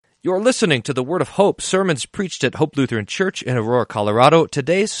You're listening to the Word of Hope, sermons preached at Hope Lutheran Church in Aurora, Colorado.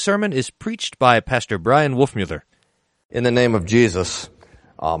 Today's sermon is preached by Pastor Brian Wolfmueller. In the name of Jesus,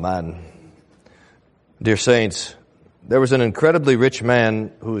 Amen. Dear saints, there was an incredibly rich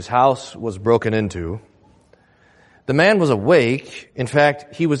man whose house was broken into. The man was awake. In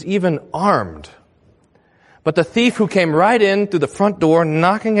fact, he was even armed. But the thief who came right in through the front door,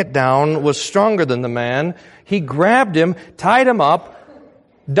 knocking it down, was stronger than the man. He grabbed him, tied him up,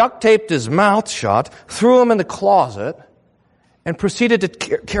 duct taped his mouth shut, threw him in the closet, and proceeded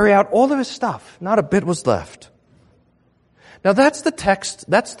to carry out all of his stuff. Not a bit was left. Now that's the text,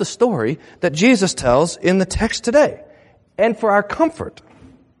 that's the story that Jesus tells in the text today. And for our comfort.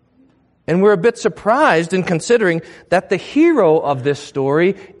 And we're a bit surprised in considering that the hero of this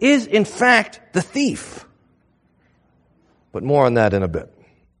story is in fact the thief. But more on that in a bit.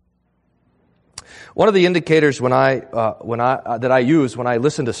 One of the indicators that I use when I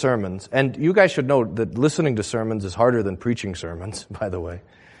listen to sermons, and you guys should know that listening to sermons is harder than preaching sermons, by the way.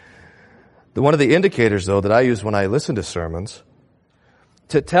 One of the indicators, though, that I use when I listen to sermons,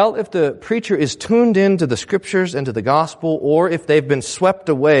 to tell if the preacher is tuned into the Scriptures and to the Gospel, or if they've been swept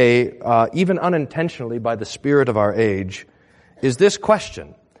away, even unintentionally, by the spirit of our age, is this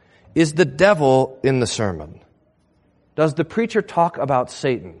question: is the devil in the sermon? Does the preacher talk about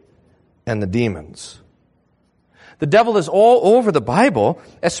Satan and the demons? The devil is all over the Bible,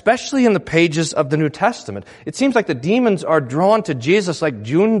 especially in the pages of the New Testament. It seems like the demons are drawn to Jesus like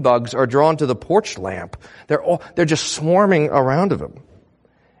June bugs are drawn to the porch lamp. They're just swarming around of him.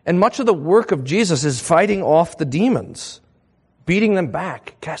 And much of the work of Jesus is fighting off the demons, beating them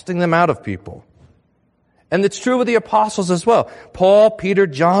back, casting them out of people. And it's true with the apostles as well. Paul, Peter,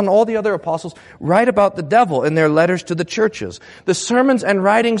 John, all the other apostles write about the devil in their letters to the churches. The sermons and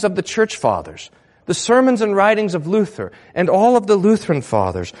writings of the church fathers, the sermons and writings of Luther, and all of the Lutheran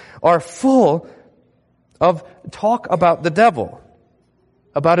fathers are full of talk about the devil,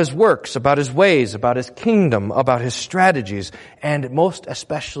 about his works, about his ways, about his kingdom, about his strategies, and most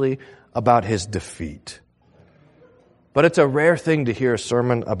especially about his defeat. But it's a rare thing to hear a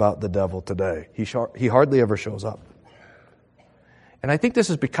sermon about the devil today. He hardly ever shows up. And I think this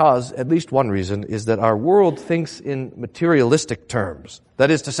is because, at least one reason, is that our world thinks in materialistic terms.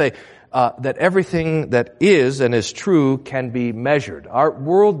 That is to say, that everything that is and is true can be measured. Our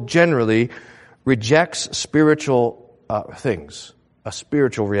world generally rejects spiritual things, a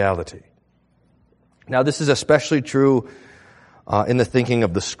spiritual reality. Now, this is especially true in the thinking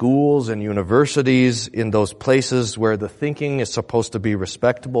of the schools and universities, in those places where the thinking is supposed to be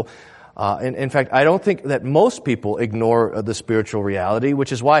respectable. In fact, I don't think that most people ignore the spiritual reality,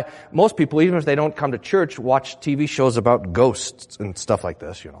 which is why most people, even if they don't come to church, watch TV shows about ghosts and stuff like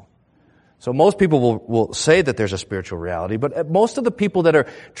this, you know. So most people will say that there's a spiritual reality, but most of the people that are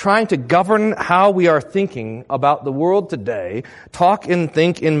trying to govern how we are thinking about the world today talk and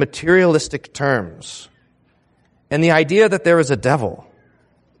think in materialistic terms. And the idea that there is a devil,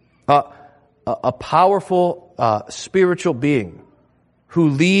 a powerful spiritual being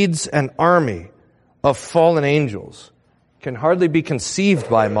who leads an army of fallen angels, can hardly be conceived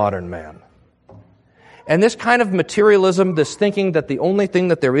by modern man. And this kind of materialism, this thinking that the only thing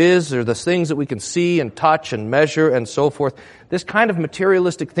that there is are the things that we can see and touch and measure and so forth, this kind of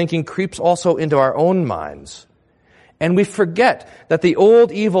materialistic thinking creeps also into our own minds. And we forget that the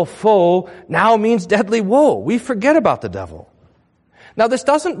old evil foe now means deadly woe. We forget about the devil. Now, this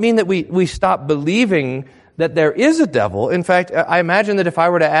doesn't mean that we stop believing that there is a devil. In fact, I imagine that if I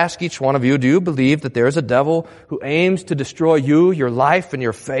were to ask each one of you, do you believe that there is a devil who aims to destroy you, your life, and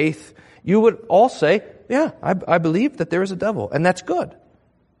your faith? You would all say, yeah, I believe that there is a devil, and that's good.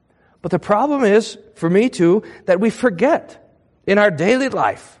 But the problem is, for me too, that we forget in our daily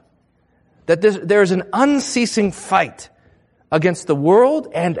life that there is an unceasing fight against the world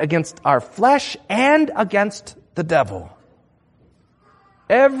and against our flesh and against the devil.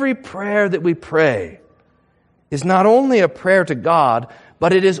 Every prayer that we pray is not only a prayer to God,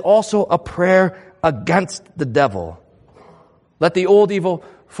 but it is also a prayer against the devil. Let the old evil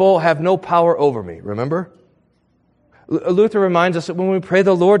foe have no power over me, remember? Luther reminds us that when we pray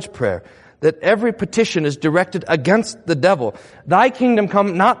the Lord's Prayer, that every petition is directed against the devil. Thy kingdom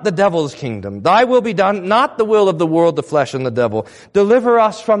come, not the devil's kingdom. Thy will be done, not the will of the world, the flesh, and the devil. Deliver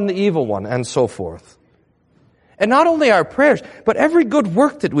us from the evil one, and so forth. And not only our prayers, but every good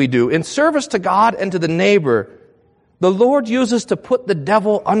work that we do in service to God and to the neighbor, the Lord uses to put the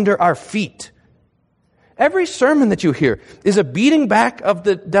devil under our feet. Every sermon that you hear is a beating back of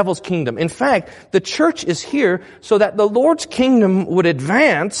the devil's kingdom. In fact, the church is here so that the Lord's kingdom would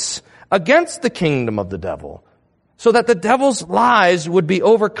advance against the kingdom of the devil, so that the devil's lies would be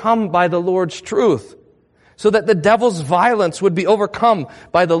overcome by the Lord's truth, so that the devil's violence would be overcome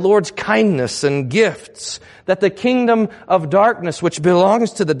by the Lord's kindness and gifts, that the kingdom of darkness which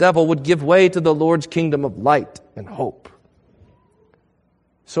belongs to the devil would give way to the Lord's kingdom of light and hope.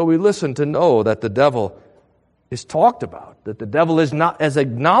 So we listen to know that the devil is talked about, that the devil is not as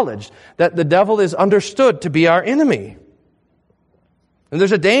acknowledged, that the devil is understood to be our enemy. And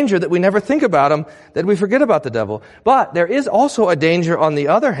there's a danger that we never think about him, that we forget about the devil. But there is also a danger on the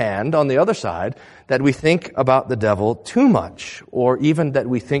other hand, on the other side, that we think about the devil too much, or even that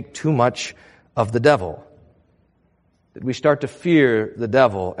we think too much of the devil. That we start to fear the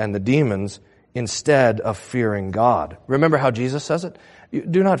devil and the demons instead of fearing God. Remember how Jesus says it?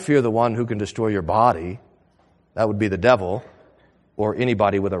 Do not fear the one who can destroy your body. That would be the devil, or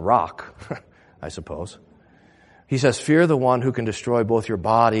anybody with a rock, I suppose. He says, fear the one who can destroy both your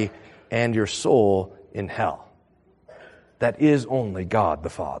body and your soul in hell. That is only God the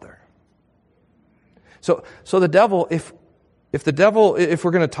Father. So the devil, if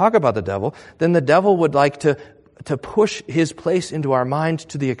we're going to talk about the devil, then the devil would like to push his place into our mind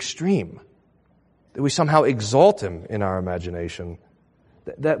to the extreme. That we somehow exalt him in our imagination.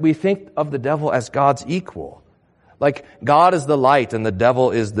 That we think of the devil as God's equal. Like God is the light and the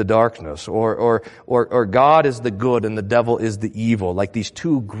devil is the darkness, or God is the good and the devil is the evil, like these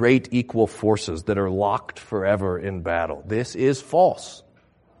two great equal forces that are locked forever in battle. This is false.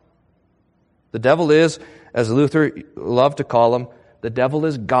 The devil is, as Luther loved to call him, the devil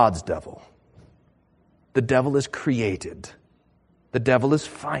is God's devil. The devil is created. The devil is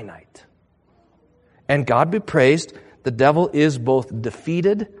finite. And God be praised, the devil is both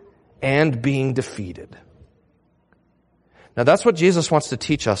defeated and being defeated. Now that's what Jesus wants to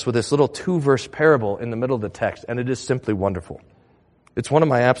teach us with this little 2-verse parable in the middle of the text, and it is simply wonderful. It's one of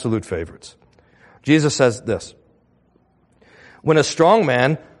my absolute favorites. Jesus says this, when a strong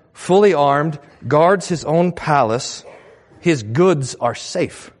man, fully armed, guards his own palace, his goods are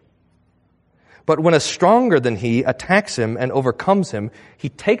safe. But when a stronger than he attacks him and overcomes him, he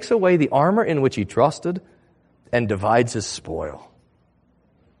takes away the armor in which he trusted and divides his spoil.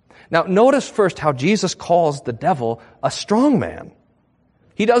 Now, notice first how Jesus calls the devil a strong man.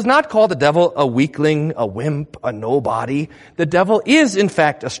 He does not call the devil a weakling, a wimp, a nobody. The devil is, in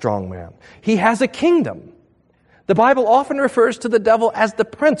fact, a strong man. He has a kingdom. The Bible often refers to the devil as the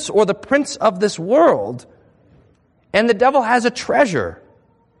prince or the prince of this world. And the devil has a treasure.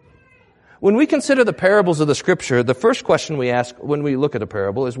 When we consider the parables of the Scripture, the first question we ask when we look at a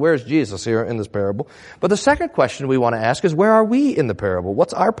parable is, where's Jesus here in this parable? But the second question we want to ask is, where are we in the parable?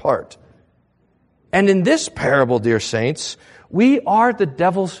 What's our part? And in this parable, dear saints, we are the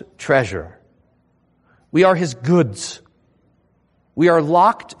devil's treasure. We are his goods. We are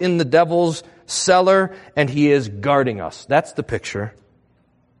locked in the devil's cellar, and he is guarding us. That's the picture.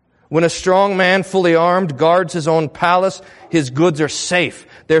 When a strong man, fully armed, guards his own palace, his goods are safe.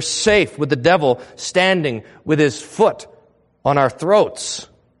 They're safe with the devil standing with his foot on our throats.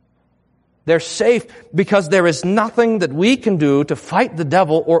 They're safe because there is nothing that we can do to fight the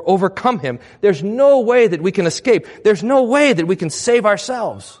devil or overcome him. There's no way that we can escape. There's no way that we can save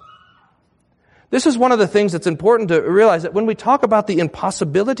ourselves. This is one of the things that's important to realize, that when we talk about the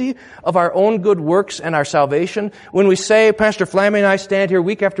impossibility of our own good works and our salvation, when we say, Pastor Flamme and I stand here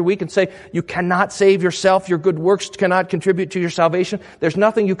week after week and say, you cannot save yourself, your good works cannot contribute to your salvation, there's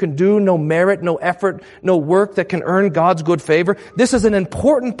nothing you can do, no merit, no effort, no work that can earn God's good favor. This is an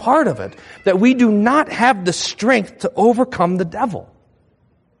important part of it, that we do not have the strength to overcome the devil.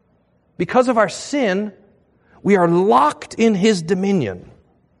 Because of our sin, we are locked in his dominion.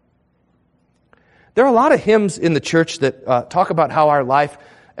 There are a lot of hymns in the church that talk about how our life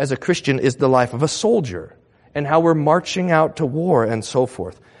as a Christian is the life of a soldier and how we're marching out to war and so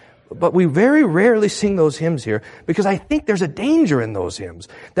forth. But we very rarely sing those hymns here because I think there's a danger in those hymns,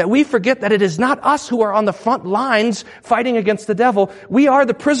 that we forget that it is not us who are on the front lines fighting against the devil. We are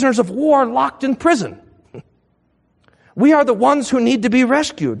the prisoners of war locked in prison. We are the ones who need to be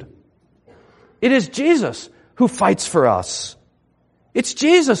rescued. It is Jesus who fights for us. It's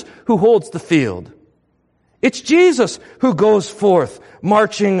Jesus who holds the field. It's Jesus who goes forth,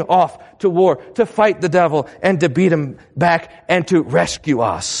 marching off to war, to fight the devil and to beat him back and to rescue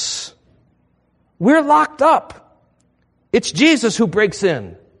us. We're locked up. It's Jesus who breaks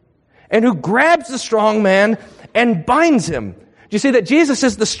in and who grabs the strong man and binds him. Do you see that Jesus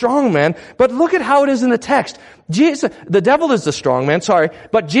is the strong man? But look at how it is in the text. The devil is the strong man,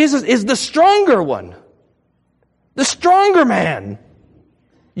 but Jesus is the stronger one. The stronger man.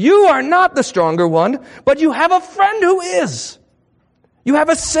 You are not the stronger one, but you have a friend who is. You have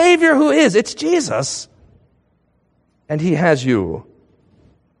a Savior who is. It's Jesus. and he has you.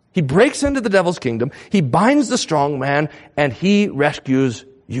 He breaks into the devil's kingdom, he binds the strong man, and he rescues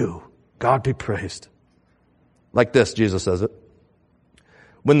you. God be praised. Like this, Jesus says it.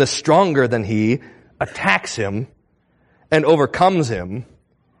 When the stronger than he attacks him and overcomes him,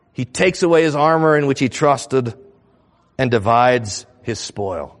 he takes away his armor in which he trusted and divides his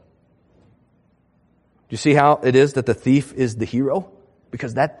spoil. Do you see how it is that the thief is the hero?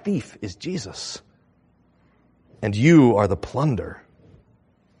 Because that thief is Jesus. And you are the plunder.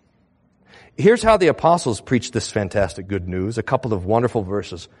 Here's how the apostles preached this fantastic good news. A couple of wonderful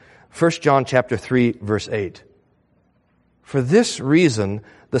verses. 1 John chapter 3, verse 8. For this reason,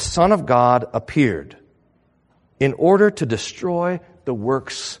 the Son of God appeared, in order to destroy the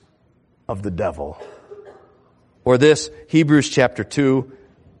works of the devil. Or this, Hebrews chapter 2.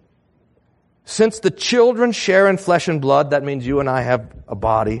 Since the children share in flesh and blood, that means you and I have a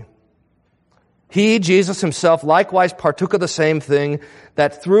body. He, Jesus himself, likewise partook of the same thing,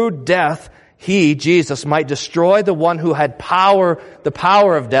 that through death, he, Jesus, might destroy the one who had the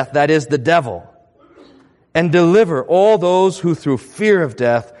power of death, that is, the devil, and deliver all those who through fear of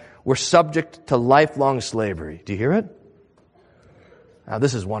death were subject to lifelong slavery. Do you hear it? Now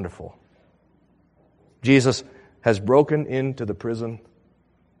this is wonderful. Jesus has broken into the prison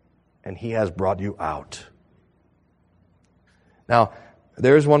and he has brought you out. Now,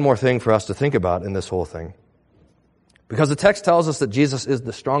 there is one more thing for us to think about in this whole thing. Because the text tells us that Jesus is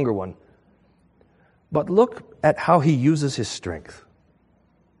the stronger one. But look at how he uses his strength.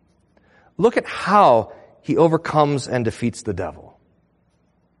 Look at how he overcomes and defeats the devil.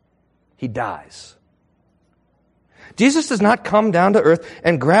 He dies. Jesus does not come down to earth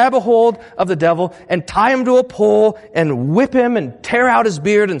and grab a hold of the devil and tie him to a pole and whip him and tear out his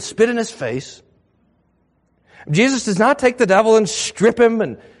beard and spit in his face. Jesus does not take the devil and strip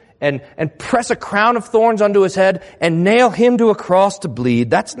him and press a crown of thorns onto his head and nail him to a cross to bleed.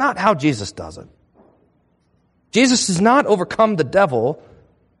 That's not how Jesus does it. Jesus does not overcome the devil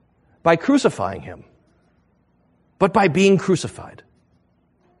by crucifying him, but by being crucified.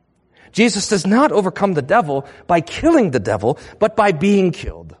 Jesus does not overcome the devil by killing the devil, but by being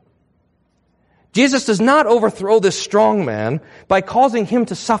killed. Jesus does not overthrow this strong man by causing him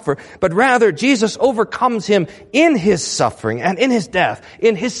to suffer, but rather Jesus overcomes him in his suffering and in his death,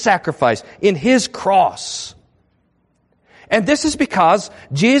 in his sacrifice, in his cross. And this is because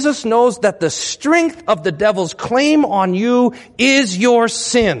Jesus knows that the strength of the devil's claim on you is your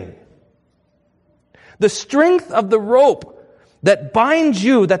sin. The strength of the rope that binds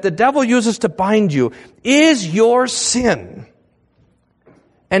you, that the devil uses to bind you, is your sin.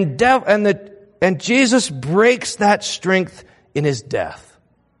 And Jesus breaks that strength in his death.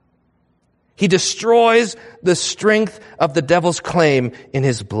 He destroys the strength of the devil's claim in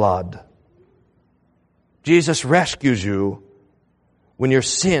his blood. Jesus rescues you when your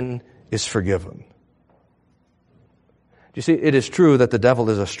sin is forgiven. You see, it is true that the devil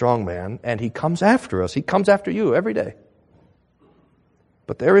is a strong man, and he comes after us. He comes after you every day.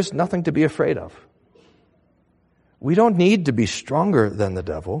 But there is nothing to be afraid of. We don't need to be stronger than the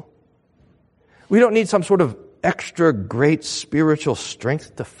devil. We don't need some sort of extra great spiritual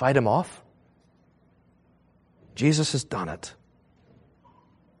strength to fight him off. Jesus has done it.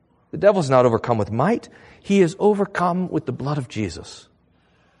 The devil is not overcome with might. He is overcome with the blood of Jesus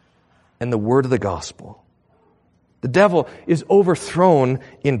and the word of the gospel. The devil is overthrown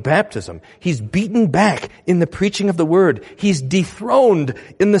in baptism. He's beaten back in the preaching of the word. He's dethroned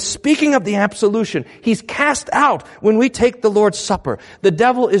in the speaking of the absolution. He's cast out when we take the Lord's Supper. The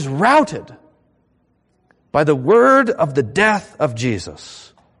devil is routed by the word of the death of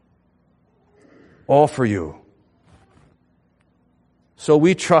Jesus. All for you. So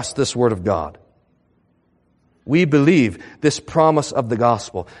we trust this word of God. We believe this promise of the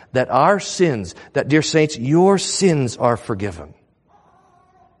gospel, that our sins, that, dear saints, your sins are forgiven.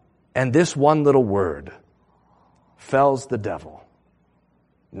 And this one little word fells the devil,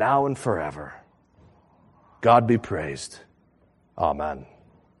 now and forever. God be praised. Amen.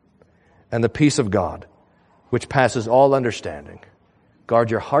 And the peace of God, which passes all understanding,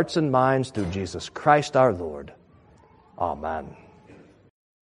 guard your hearts and minds through Jesus Christ our Lord. Amen.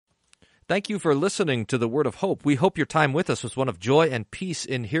 Thank you for listening to the Word of Hope. We hope your time with us was one of joy and peace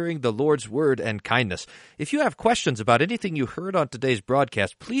in hearing the Lord's Word and kindness. If you have questions about anything you heard on today's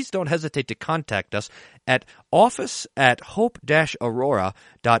broadcast, please don't hesitate to contact us at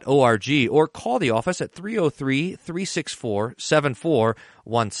office@hope-aurora.org or call the office at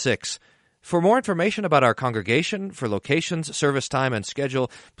 303-364-7416. For more information about our congregation, for locations, service time, and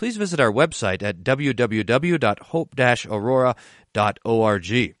schedule, please visit our website at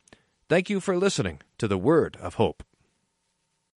www.hope-aurora.org. Thank you for listening to the Word of Hope.